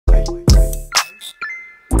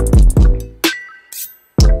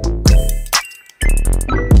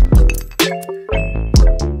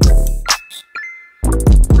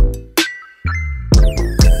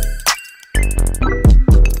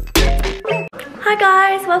Hi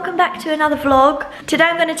guys, welcome back to another vlog. Today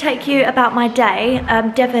I'm going to take you about my day.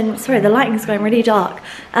 Devon, sorry the lighting's going really dark.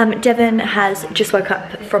 Devon has just woke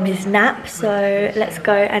up from his nap, so let's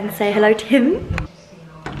go and say hello to him.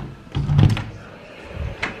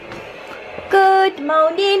 Good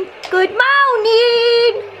morning, good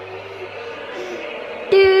morning.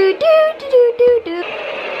 Do do do do do do.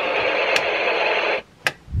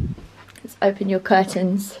 Let's open your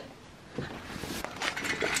curtains.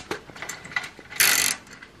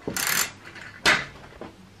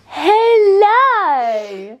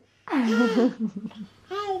 Hello!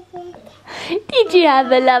 Did you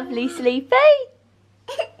have a lovely sleepy?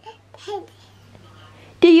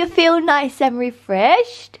 Do you feel nice and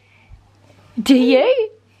refreshed? Do you?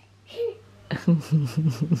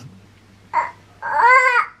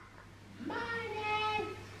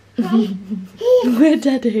 Where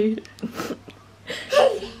Daddy?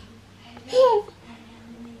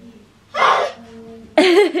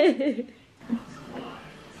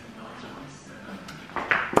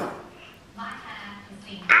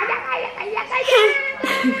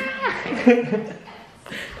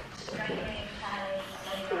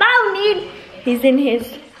 Morning! He's in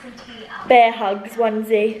his bear hugs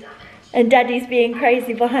onesie and Daddy's being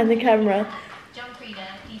crazy behind the camera.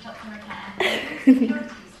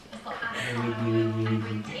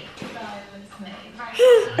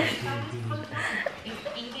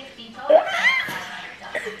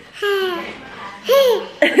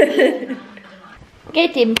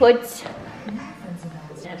 Get him, Puds.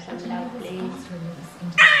 Have some love, please.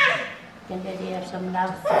 Can Daddy have some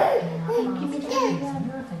love? Give me some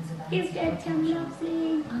love. Give Dad some love,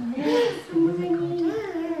 please.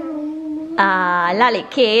 Ah, lolly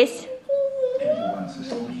kiss.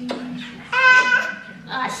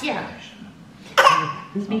 Ah, yeah.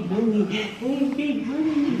 He's big bunny. He's big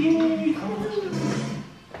bunny.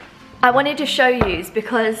 I wanted to show you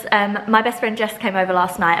because my best friend Jess came over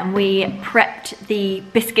last night and we prepped the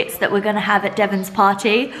biscuits that we're going to have at Devon's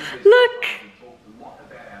party. Look!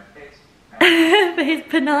 For his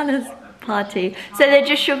bananas party. So they're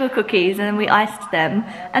just sugar cookies and then we iced them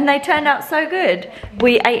and they turned out so good.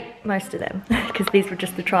 We ate most of them because these were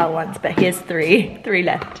just the trial ones, but here's three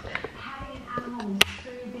left.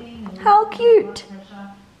 How cute!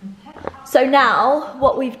 So now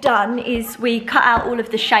what we've done is we cut out all of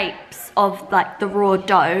the shapes of like the raw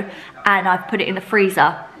dough and I've put it in the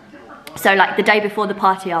freezer. So like the day before the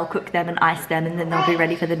party I'll cook them and ice them and then they'll be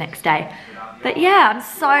ready for the next day. But yeah, I'm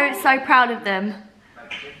so proud of them.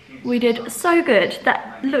 We did so good.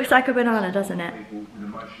 That looks like a banana, doesn't it?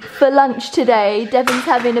 For lunch today, Devon's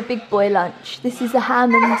having a big boy lunch. This is a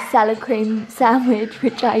ham and salad cream sandwich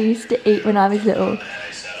which I used to eat when I was little.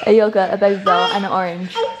 A yogurt, a baby bell and an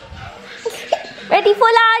orange. Ready for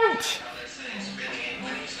lunch!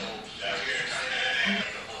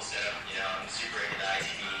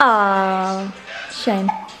 Ah, shame.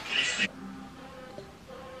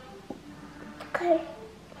 Okay.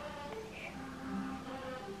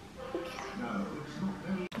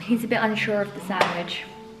 He's a bit unsure of the sandwich.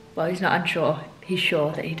 Well, he's not unsure. He's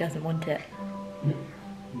sure that he doesn't want it.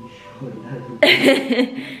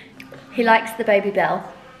 He likes the baby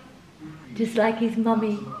bell. Just like his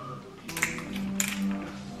mummy.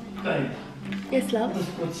 Hey, Yes, love? this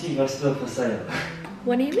Gucci was still for sale.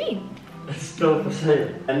 What do you mean? It's still for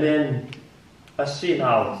sale. And then I see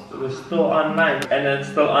now, it was still online and it's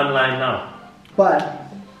still online now. But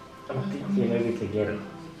I'm thinking maybe to get it.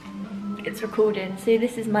 It's recording. See,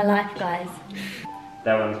 this is my life, guys.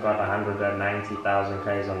 That one's got 190,000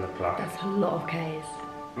 Ks on the clock. That's a lot of Ks.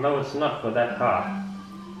 No, it's not for that car.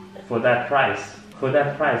 For that price. For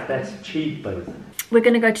that price, that's cheaper. We're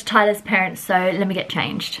gonna go to Tyler's parents, so let me get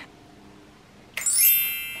changed.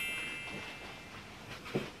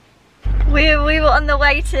 We were on the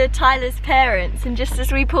way to Tyler's parents and just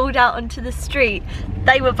as we pulled out onto the street,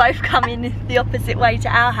 they were both coming the opposite way to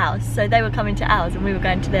our house. So they were coming to ours and we were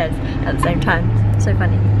going to theirs at the same time. So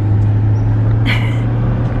funny.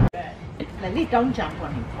 Lily, don't jump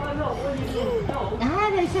on him. Ah,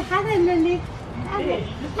 there's a other Lily. Other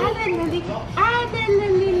Lily. Other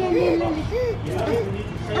Lily, Lily, Lily.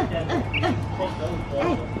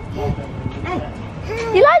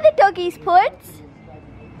 You like the doggies, Puds?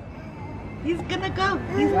 He's gonna go.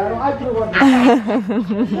 He's gonna go.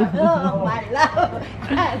 Oh, my love.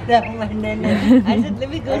 I said, let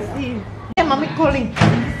me go see him. Hey, mommy calling.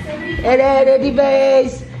 Hello, Daddy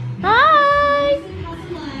Bass. Hi!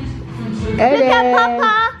 Hello. Look at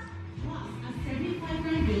Papa!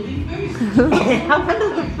 How fun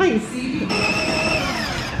is the face?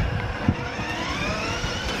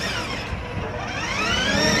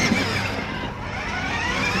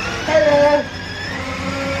 Hello.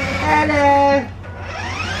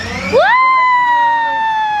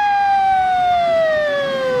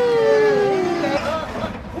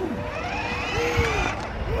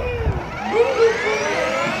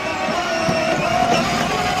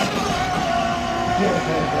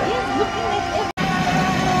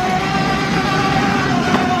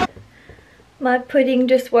 My pudding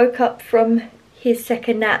just woke up from his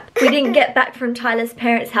second nap. We didn't get back from Tyler's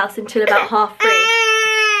parents' house until about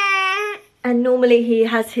 3:30. And normally he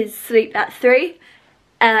has his sleep at 3.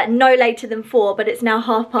 No later than 4, but it's now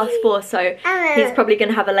 4:30, so he's probably going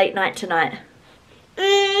to have a late night tonight.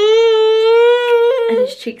 And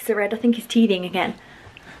his cheeks are red. I think he's teething again.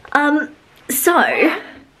 So,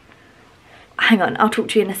 hang on, I'll talk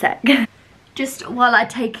to you in a sec. Just while I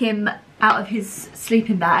take him out of his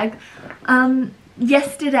sleeping bag,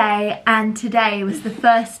 yesterday and today was the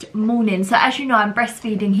first morning. So as you know, I'm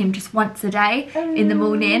breastfeeding him just once a day in the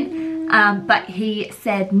morning. But he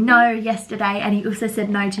said no yesterday, and he also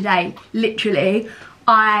said no today. Literally,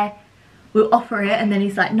 I will offer it and then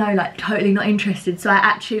he's like, no, like totally not interested. So I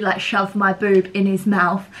actually like shove my boob in his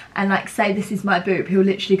mouth and like say this is my boob. He'll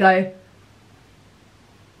literally go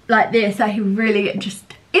like this. So he really just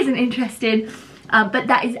isn't interested, but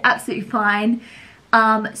that is absolutely fine.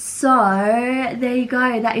 So there you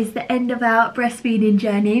go, that is the end of our breastfeeding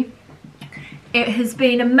journey. It has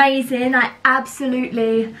been amazing. I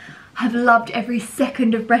absolutely have loved every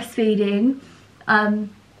second of breastfeeding. I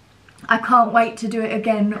can't wait to do it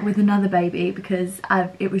again with another baby because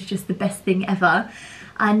it was just the best thing ever.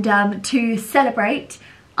 And to celebrate,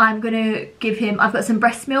 I'm gonna give him, I've got some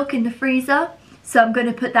breast milk in the freezer, so I'm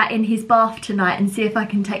gonna put that in his bath tonight and see if I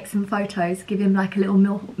can take some photos, give him like a little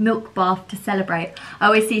milk bath to celebrate. I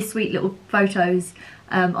always see sweet little photos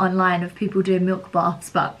online of people doing milk baths,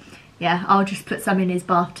 but yeah, I'll just put some in his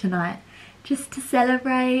bath tonight just to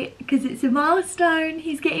celebrate because it's a milestone.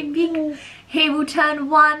 He's getting big. He will turn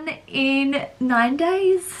 1 in 9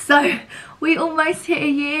 days, so we almost hit a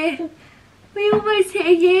year. We almost hit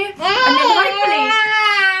a year, and then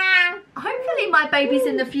hopefully my babies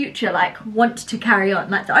in the future like want to carry on.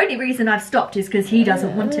 Like the only reason I've stopped is because he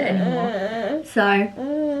doesn't want it anymore. So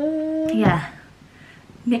yeah,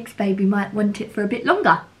 next baby might want it for a bit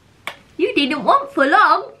longer. You didn't want for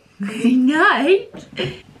long. No.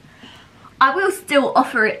 I will still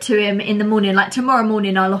offer it to him in the morning, like tomorrow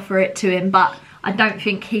morning I'll offer it to him, but I don't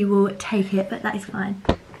think he will take it, but that is fine.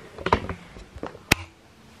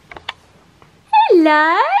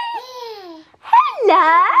 Hello?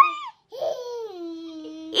 Hello?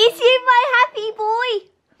 Is you my happy boy?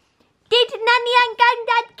 Did Nanny and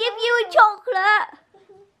Granddad give you a chocolate?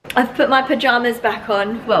 I've put my pyjamas back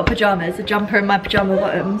on, well pyjamas, a jumper and my pyjama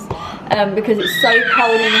bottoms, because it's so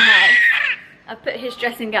cold in the house. I've put his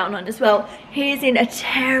dressing gown on as well. He is in a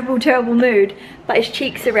terrible, terrible mood, but his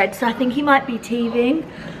cheeks are red, so I think he might be teething.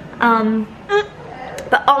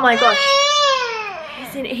 But oh my gosh,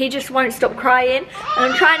 he just won't stop crying. And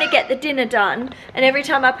I'm trying to get the dinner done, and every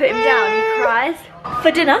time I put him down, he cries.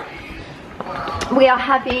 For dinner, we are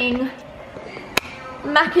having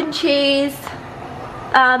mac and cheese.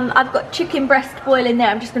 I've got chicken breast boiling there.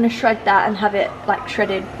 I'm just going to shred that and have it like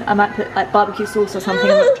shredded. I might put like barbecue sauce or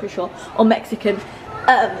something, I'm not too sure, or Mexican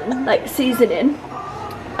like seasoning.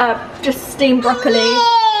 Just steamed broccoli,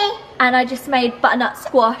 and I just made butternut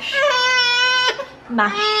squash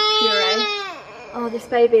mash puree. Oh, this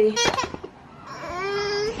baby.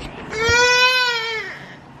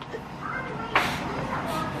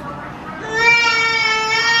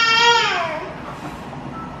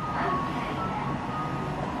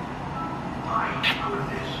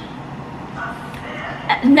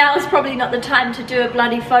 Now's probably not the time to do a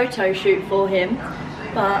bloody photo shoot for him,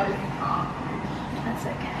 but that's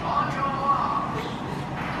okay.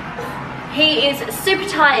 He is super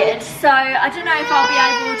tired, so I don't know if I'll be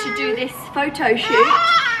able to do this photo shoot.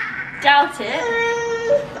 Doubt it.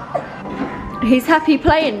 He's happy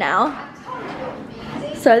playing now,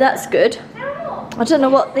 so that's good. I don't know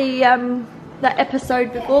what the that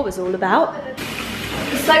episode before was all about.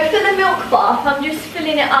 So for the milk bath, I'm just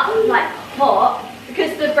filling it up like hot,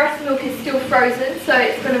 because the breast milk is still frozen, so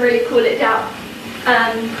it's going to really cool it down.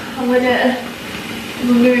 I'm going to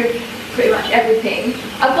remove pretty much everything.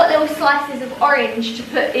 I've got little slices of orange to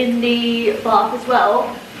put in the bath as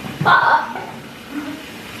well, but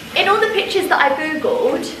in all the pictures that I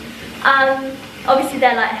googled, obviously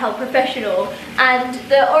they're like hell professional, and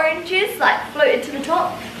the oranges like floated to the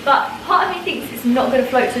top, but part of me thinks it's not going to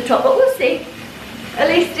float to the top, but we'll see. At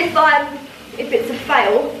least if it's a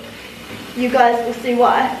fail, you guys will see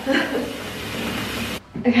why.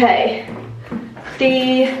 Okay,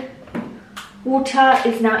 the water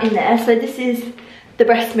is now in there. So this is the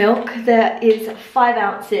breast milk. There is 5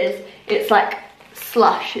 ounces. It's like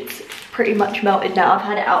slush. It's pretty much melted now. I've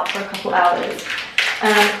had it out for a couple hours.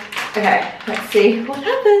 Okay, let's see what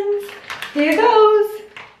happens. Here goes.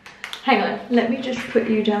 Hang on, let me just put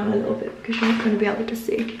you down a little bit because you're not going to be able to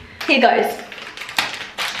see. Here goes.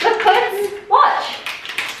 Look, Collins, watch.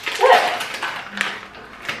 Look.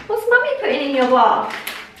 your bath.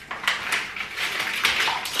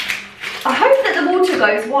 I hope that the water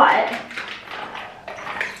goes white.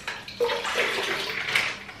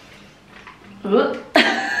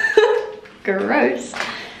 Gross.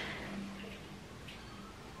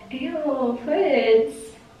 Ew, birds.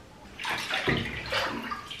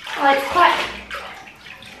 Oh, it's quite...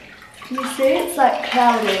 Can you see? It's like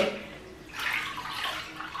cloudy.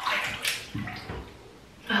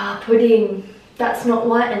 Ah, pudding. That's not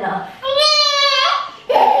white enough.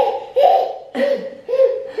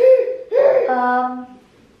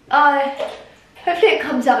 Hopefully it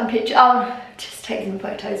comes out in picture. I'll just take some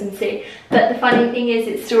photos and see. But the funny thing is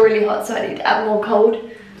it's still really hot, so I need to add more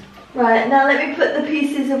cold. Right, now let me put the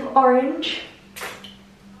pieces of orange.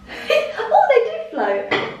 Oh, they do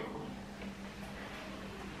float.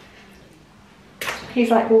 He's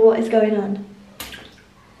like, well, what is going on?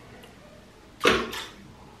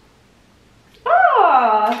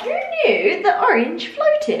 Ah, who knew that orange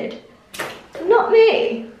floated? Not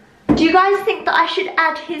me. Do you guys think that I should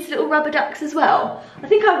add his little rubber ducks as well? I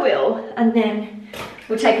think I will, and then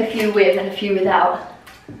we'll take a few with and a few without.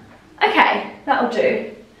 Okay, that'll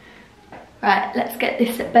do. Right, let's get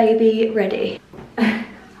this baby ready.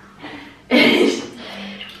 Is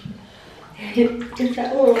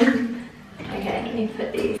that all? Okay, let me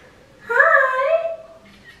put these. Hi!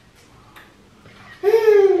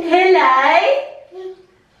 Hello!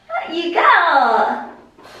 What you got?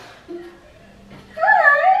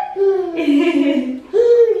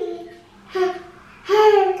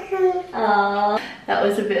 Oh, that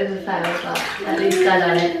was a bit of a fail, but at least I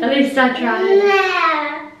done it. At least I tried.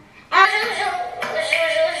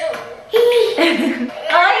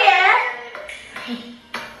 Oh yeah.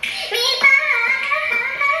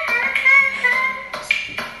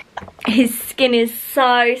 His skin is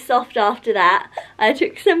so soft after that. I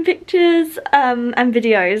took some pictures and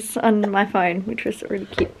videos on my phone, which was really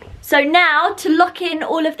cute. So now, to lock in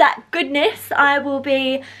all of that goodness, I will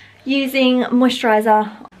be using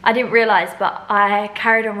moisturiser. I didn't realise, but I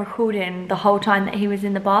carried on recording the whole time that he was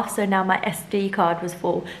in the bath, so now my SD card was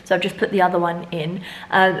full, so I've just put the other one in.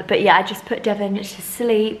 But yeah, I just put Devon to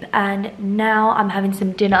sleep, and now I'm having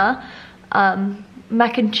some dinner.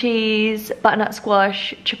 Mac and cheese, butternut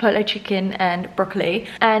squash, chipotle chicken, and broccoli.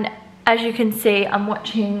 And as you can see, I'm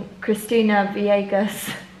watching Christina Villegas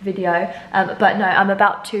video, but no, I'm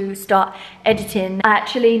about to start editing. I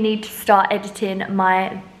actually need to start editing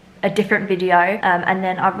a different video, and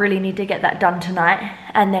then I really need to get that done tonight,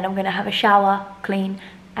 and then I'm gonna have a shower, clean,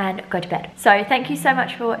 and go to bed. So thank you so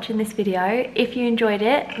much for watching this video. If you enjoyed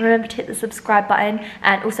it, remember to hit the subscribe button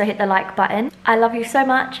and also hit the like button. I love you so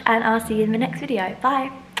much, and I'll see you in the next video.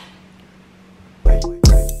 Bye.